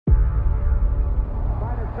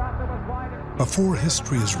Before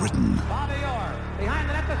history is written,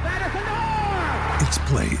 it's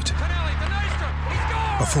played.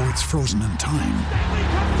 Before it's frozen in time,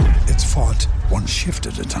 it's fought one shift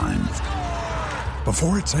at a time.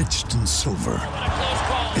 Before it's etched in silver,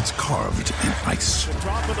 it's carved in ice.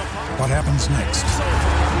 What happens next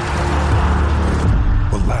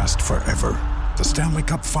will last forever. The Stanley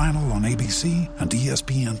Cup Final on ABC and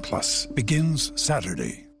ESPN Plus begins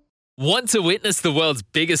Saturday. Want to witness the world's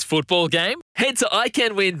biggest football game? Head to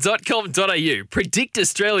iCanWin.com.au, predict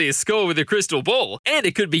Australia's score with a crystal ball, and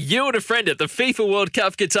it could be you and a friend at the FIFA World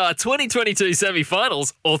Cup Qatar 2022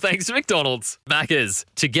 semi-finals, all thanks to McDonald's. Maccas,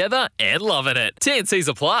 together and loving it. TNCs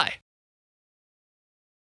apply.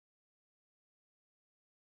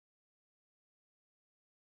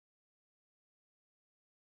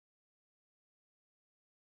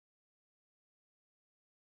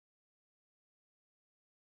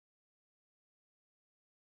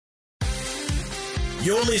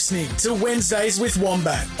 You're listening to Wednesdays with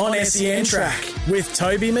Wombat on SEN Track with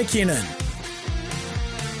Toby McKinnon.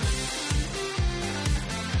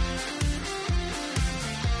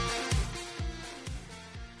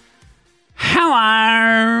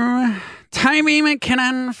 Hello, Toby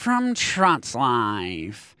McKinnon from Trots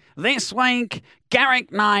Life. This week,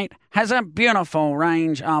 Garrick Knight has a beautiful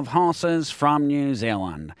range of horses from New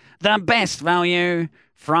Zealand. The best value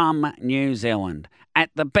from New Zealand at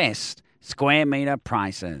the best square metre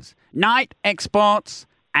prices.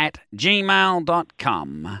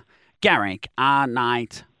 Knightexports@gmail.com. Garrick R.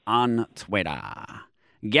 Knight on Twitter.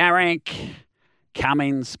 Garrick, come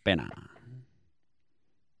in spinner.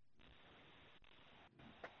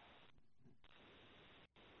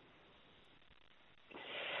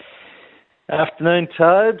 Afternoon,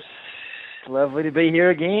 Tobes. Lovely to be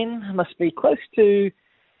here again. Must be close to,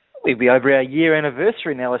 we'd be over our year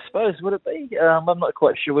anniversary now, I suppose, would it be? I'm not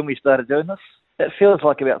quite sure when we started doing this. It feels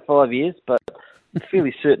like about 5 years, but I'm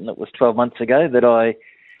fairly certain it was 12 months ago that I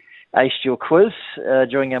aced your quiz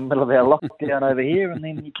during the middle of our lockdown over here, and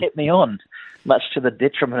then you kept me on, much to the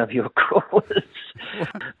detriment of your quiz.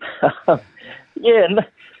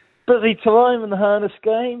 Busy time in the harness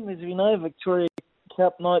game. As we know, Victoria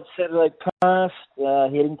Cup night Saturday past,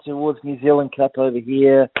 heading towards New Zealand Cup over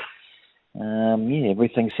here.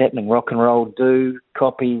 Everything's happening. Rock and Roll Do,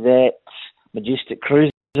 copy that. Majestic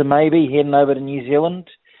Cruiser maybe, heading over to New Zealand.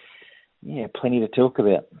 Yeah, plenty to talk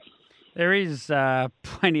about. There is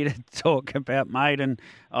plenty to talk about, mate, and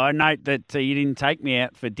I note that you didn't take me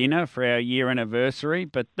out for dinner for our year anniversary,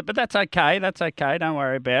 but that's okay. That's okay. Don't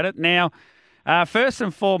worry about it. Now, first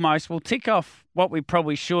and foremost, we'll tick off what we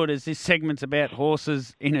probably should, as this segment's about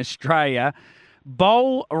horses in Australia.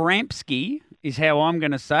 Bol Ramsky is how I'm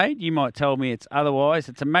going to say it. You might tell me it's otherwise.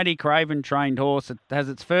 It's a Matty Craven trained horse. It has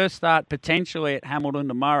its first start potentially at Hamilton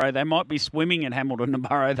tomorrow. They might be swimming at Hamilton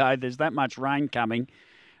tomorrow, though. There's that much rain coming.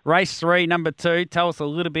 Race 3, number 2. Tell us a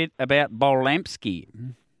little bit about Bol Ramsky.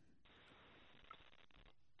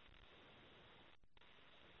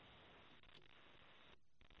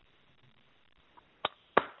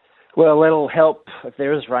 Well, that'll help if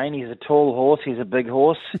there is rain. He's a tall horse. He's a big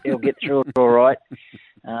horse. He'll get through it all right.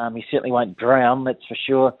 He certainly won't drown, that's for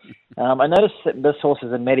sure. I noticed that this horse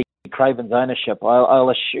is in Matty Craven's ownership. I'll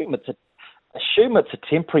assume it's a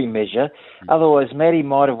temporary measure. Otherwise, Matty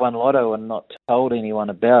might have won Lotto and not told anyone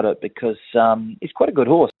about it, because he's quite a good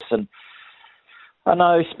horse. And I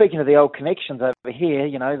know, speaking of the old connections over here,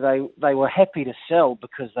 you know, they were happy to sell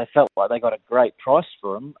because they felt like they got a great price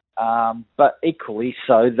for him. But equally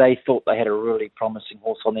so, they thought they had a really promising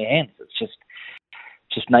horse on their hands. It's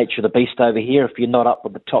just nature of the beast over here. If you're not up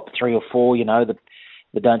with the top 3 or 4, you know, the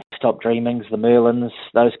Don't Stop Dreamings, the Merlins,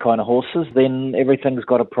 those kind of horses, then everything's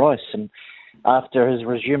got a price. And after his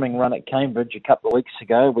resuming run at Cambridge a couple of weeks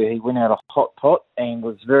ago, where he went out a hot pot and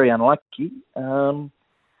was very unlucky,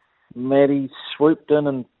 Matty swooped in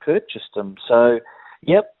and purchased him. So,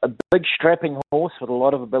 yep, a big strapping horse with a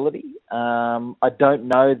lot of ability. I don't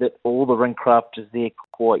know that all the ringcraft is there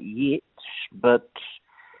quite yet, but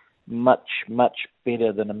much, much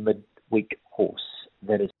better than a midweek horse,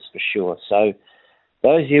 that is for sure. So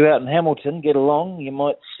those of you out in Hamilton, get along. You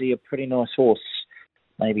might see a pretty nice horse.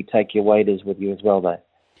 Maybe take your waders with you as well, though.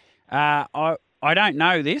 I don't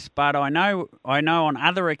know this, but I know on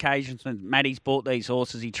other occasions when Matty's bought these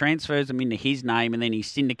horses, he transfers them into his name and then he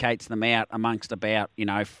syndicates them out amongst about, you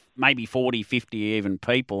know, maybe 40, 50 even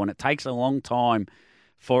people, and it takes a long time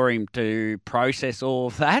for him to process all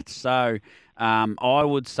of that. So I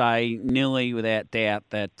would say nearly without doubt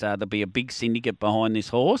that there'll be a big syndicate behind this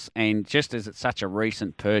horse, and just as it's such a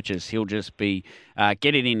recent purchase, he'll just be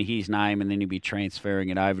get it in his name, and then he'll be transferring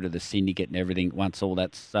it over to the syndicate and everything once all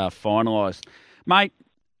that's finalised. Mate,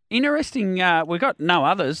 interesting. We've got no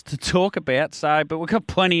others to talk about, but we've got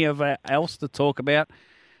plenty of else to talk about.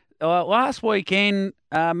 Last weekend,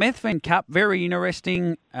 Methven Cup, very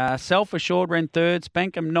interesting. Self Assured ran third,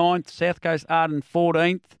 Spankham 9th, South Coast Arden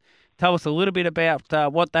 14th. Tell us a little bit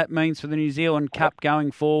about what that means for the New Zealand Cup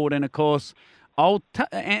going forward, and of course,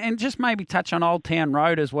 and just maybe touch on Old Town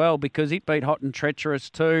Road as well, because it beat Hot and Treacherous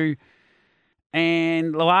too.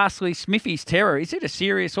 And lastly, Smithy's Terror. Is it a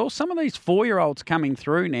serious horse? Some of these 4-year-olds coming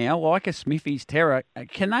through now, like a Smithy's Terror,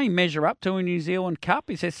 can they measure up to a New Zealand Cup?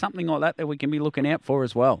 Is there something like that we can be looking out for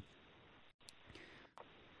as well?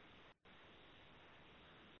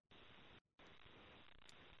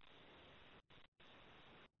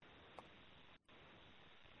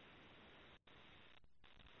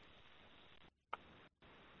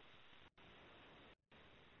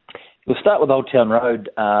 We'll start with Old Town Road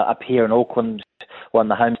up here in Auckland. Won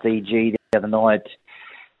the Homestead EG the other night.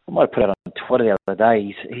 I might have put it on Twitter the other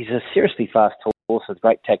day. He's a seriously fast horse with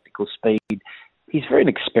great tactical speed. He's very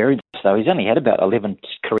inexperienced, though. He's only had about 11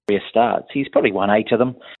 career starts. He's probably won 8 of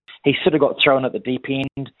them. He sort of got thrown at the deep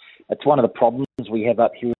end. It's one of the problems we have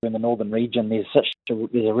up here in the northern region. There's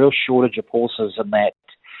a real shortage of horses in that.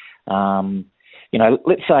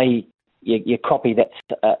 Let's say your copy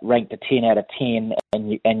that's ranked a 10 out of 10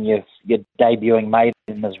 and your debuting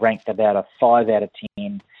maiden is ranked about a 5 out of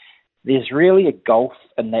 10. There's really a gulf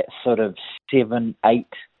in that sort of 7, 8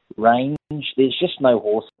 range. There's just no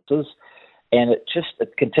horses, and it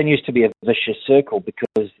continues to be a vicious circle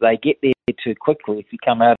because they get there too quickly. If you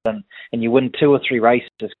come out and you win 2 or 3 races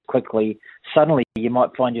quickly, suddenly you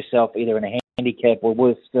might find yourself either in a handicap or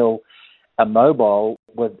worse still, a mobile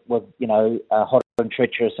with a Hot and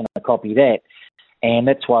Treacherous and a copy of that. And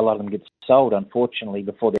that's why a lot of them get sold, unfortunately,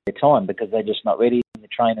 before their time, because they're just not ready and the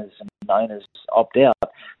trainers and owners opt out.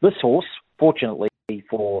 This horse, fortunately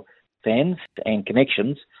for fans and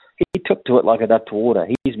connections, he took to it like a duck to water.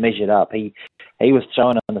 He's measured up. He was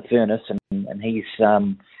thrown in the furnace, and he's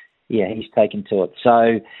taken to it.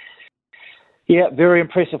 So, yeah, very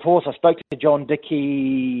impressive horse. I spoke to John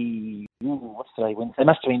Dickey, what's today, Wednesday? It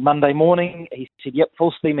must have been Monday morning. He said, yep,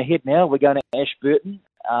 full steam ahead now. We're going to Ashburton.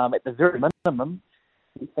 At the very minimum,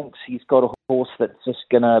 he thinks he's got a horse that's just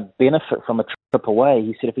going to benefit from a trip away.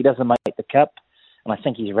 He said if he doesn't make the Cup, and I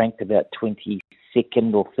think he's ranked about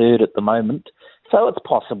 22nd or 3rd at the moment, so it's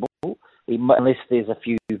possible, unless there's a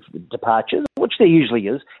few departures, which there usually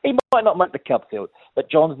is, he might not make the Cup field.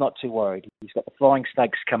 But John's not too worried. He's got the Flying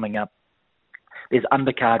Stakes coming up. There's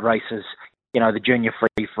undercard races, the Junior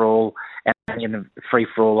Free-for-All and the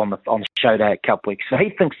Free-for-All on the show day at Cup Week. So he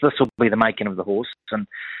thinks this will be the making of the horse. And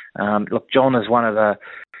look, John is one of the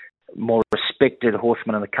more respected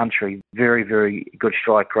horsemen in the country. Very, very good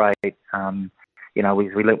strike rate.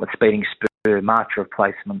 We linked with Speeding Spur, marcher of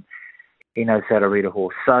placement. He knows how to read a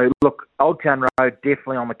horse. So look, Old Town Road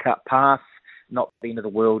definitely on the Cup path. Not the end of the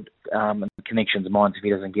world in Connections' minds if he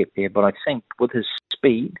doesn't get there. But I think with his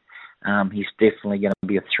speed, he's definitely going to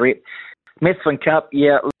be a threat. Methven Cup,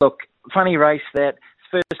 yeah, look, funny race that.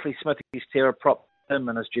 Firstly, Smithy's Terror propped him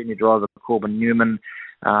and his junior driver, Corbin Newman.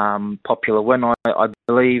 Popular win, I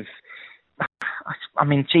believe. I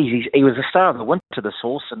mean, geez, he was the star of the winter, this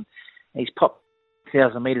horse, and he's popped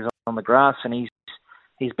 1,000 metres on the grass, and he's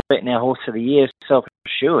beaten our horse of the year, Self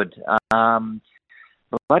Assured.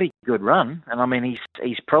 Bloody good run, and I mean,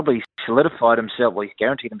 he's probably solidified himself, he's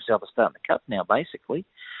guaranteed himself a start in the Cup now, basically.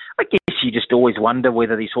 I guess you just always wonder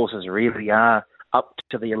whether these horses really are up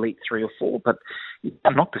to the elite 3 or 4, but you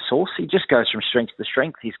can't knock this horse. He just goes from strength to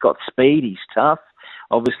strength. He's got speed, he's tough,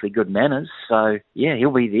 obviously good manners, so yeah,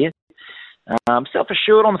 he'll be there.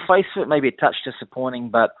 Self-assured on the face of it, maybe a touch disappointing,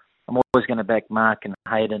 but I'm always going to back Mark and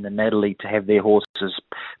Hayden and Natalie to have their horses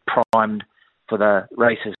primed for the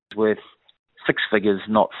races worth 6 figures,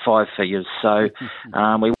 not 5 figures, so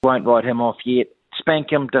we won't write him off yet.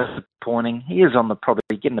 Spankham, disappointing. He is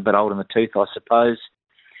probably getting a bit old in the tooth, I suppose.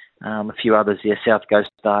 A few others there. South Coast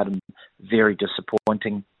started very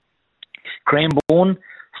disappointing. Cranbourne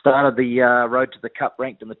started the road to the Cup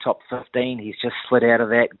ranked in the top 15. He's just slid out of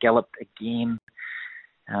that, galloped again.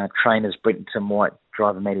 Trainers Brenton White,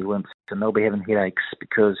 driver Matty Wimps, and they'll be having headaches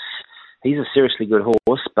because he's a seriously good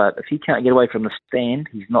horse, but if he can't get away from the stand,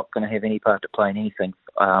 he's not going to have any part to play in anything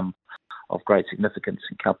of great significance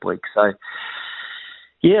in Cup Week. So,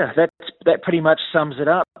 yeah, that pretty much sums it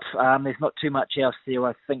up. There's not too much else there,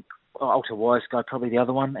 I think. Alta Wise Guy, probably the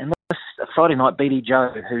other one. And this Friday night, BD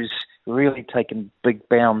Joe, who's really taken big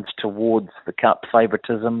bounds towards the Cup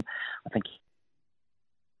favouritism. I think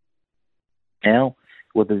now,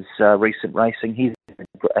 with his recent racing, he's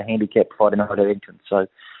a handicapped Friday night entrant, so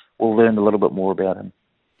we'll learn a little bit more about him.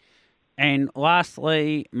 And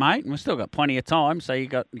lastly, mate, and we've still got plenty of time, so you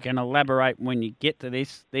can elaborate when you get to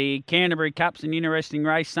this. The Canterbury Cup's an interesting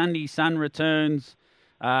race. Sunday Sun returns.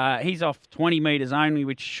 He's off 20 metres only,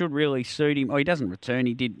 which should really suit him. Oh, he doesn't return.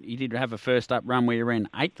 He did have a first up run where he ran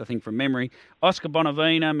 8th, I think, from memory. Oscar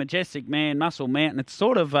Bonavina, Majestic Man, Muscle Mountain. It's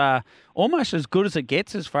sort of almost as good as it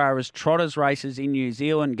gets as far as trotters races in New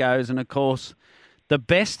Zealand goes. And, of course, the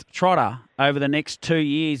best trotter over the next 2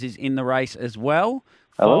 years is in the race as well.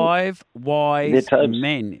 Hello? 5 Wise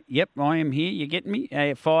Men. Yep, I am here. You getting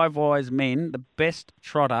me? 5 Wise Men, the best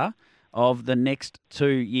trotter of the next 2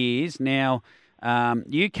 years. Now,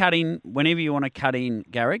 you cut in whenever you want to cut in,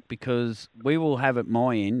 Garrick, because we will have at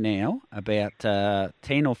my end now about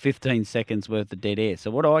 10 or 15 seconds worth of dead air.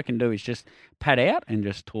 So what I can do is just pad out and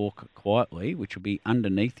just talk quietly, which will be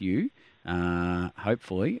underneath you,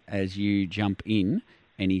 hopefully, as you jump in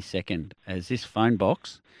any second, as this phone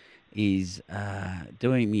box is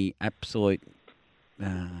doing me absolute,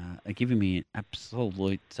 giving me an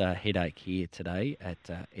absolute headache here today at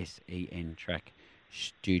SEN Track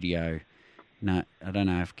Studio. No, I don't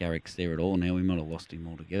know if Garrick's there at all now. We might have lost him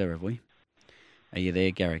altogether, have we? Are you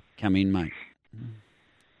there, Garrick? Come in, mate.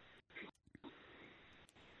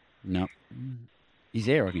 No. He's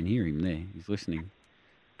there. I can hear him there. He's listening.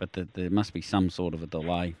 But there must be some sort of a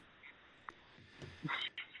delay.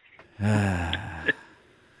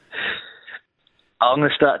 I'm going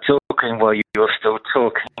to start talking while you're still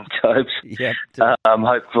talking, Tobes. Yep.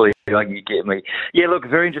 Hopefully you get me. Yeah, look,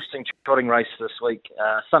 very interesting trotting race this week.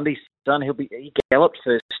 Sunday Sun, he galloped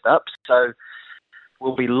first up, so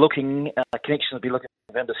we'll be looking, Connection will be looking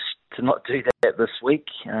for him to not do that this week.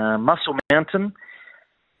 Muscle Mountain,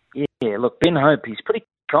 yeah, look, Ben Hope, he's pretty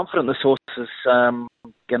confident this horse is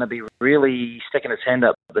going to be really sticking his hand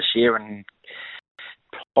up this year and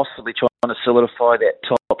possibly trying to solidify that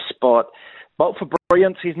top spot. Bolt for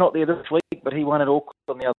Brilliance, he's not there this week, but he won at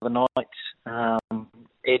Auckland the other night.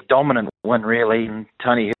 A dominant win, really. And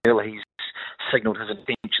Tony Hill, he's signalled his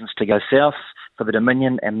intentions to go south for the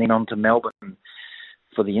Dominion and then on to Melbourne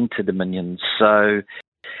for the Inter-Dominion. So,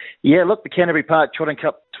 yeah, look, the Canterbury Park Trotting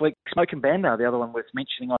Cup this week. Smokin' Bandar, the other one worth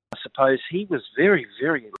mentioning, I suppose. He was very,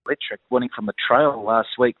 very electric, winning from the trail last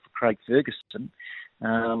week for Craig Ferguson.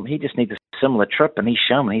 He just needs a similar trip, and he's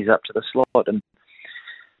shown he's up to the slot. And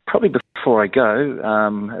probably before I go,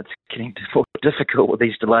 it's getting more difficult with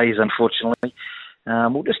these delays, unfortunately.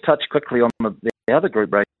 We'll just touch quickly on the other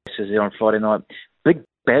group races there on Friday night. Big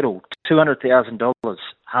battle, $200,000,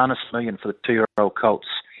 harness million for the 2-year-old colts.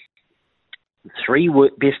 The 3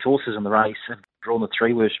 best horses in the race have drawn the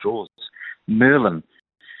 3 worst draws. Merlin,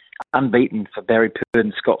 unbeaten for Barry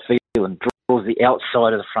Purdon, Scott Phelan, draws the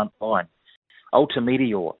outside of the front line. Alta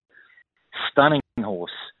Meteor, stunning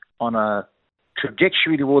horse on a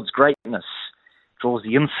trajectory towards greatness, draws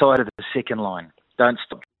the inside of the second line. Don't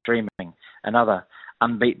Stop Dreaming, another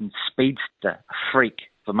unbeaten speedster, a freak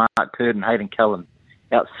for Mark Purdon, Hayden Cullen,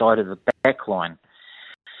 outside of the back line.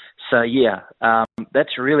 So, yeah,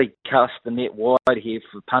 that's really cast the net wide here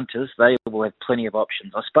for punters. They will have plenty of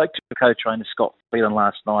options. I spoke to co-trainer Scott Phelan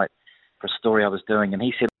last night for a story I was doing, and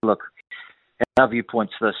he said, look, our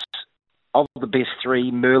viewpoint's this. Of the best 3,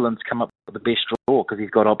 Merlin's come up with the best draw because he's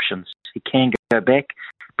got options. He can go back,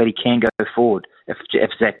 but he can go forward if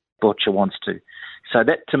Zach Butcher wants to. So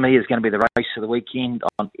that, to me, is going to be the race of the weekend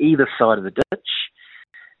on either side of the ditch.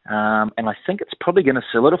 And I think it's probably going to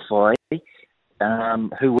solidify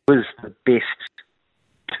who is the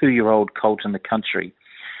best 2-year-old colt in the country.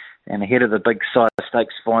 And ahead of the big Sire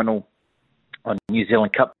Stakes final on New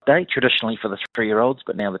Zealand Cup Day, traditionally for the 3-year-olds,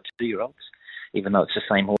 but now the 2-year-olds, even though it's the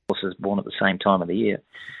same horses born at the same time of the year.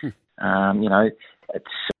 It's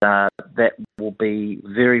that will be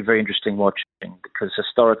very, very interesting watching because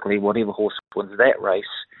historically, whatever horse wins that race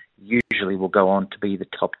usually will go on to be the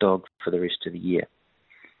top dog for the rest of the year.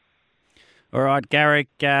 All right, Garrick,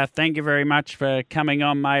 thank you very much for coming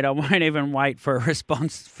on, mate. I won't even wait for a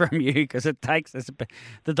response from you because it takes us.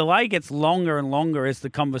 The delay gets longer and longer as the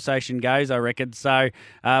conversation goes, I reckon. So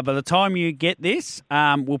by the time you get this,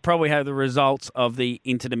 we'll probably have the results of the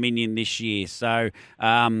Inter-Dominion this year. So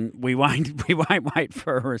we won't wait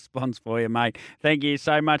for a response for you, mate. Thank you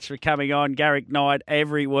so much for coming on, Garrick Knight,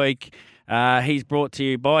 every week. He's brought to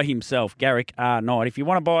you by himself, Garrick R. Knight. If you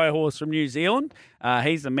want to buy a horse from New Zealand,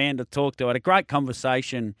 he's the man to talk to. I had a great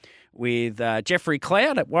conversation with Jeffrey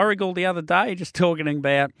Cloud at Warragul the other day, just talking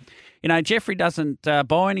about, Jeffrey doesn't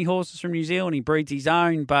buy any horses from New Zealand. He breeds his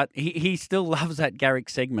own, but he still loves that Garrick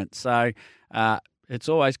segment. So it's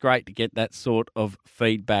always great to get that sort of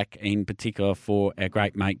feedback, in particular for our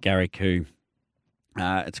great mate Garrick, who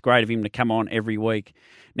it's great of him to come on every week.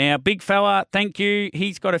 Now, big fella, thank you.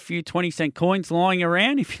 He's got a few 20-cent coins lying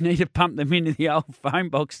around if you need to pump them into the old phone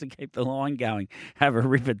box to keep the line going. Have a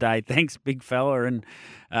ripper day. Thanks, big fella. And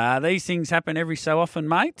these things happen every so often,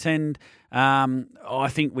 mate. And I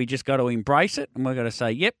think we just got to embrace it. And we've got to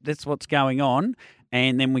say, yep, that's what's going on.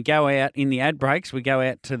 And then we go out in the ad breaks. We go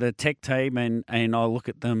out to the tech team and I look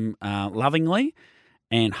at them lovingly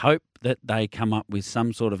and hope that they come up with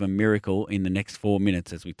some sort of a miracle in the next 4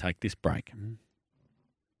 minutes as we take this break.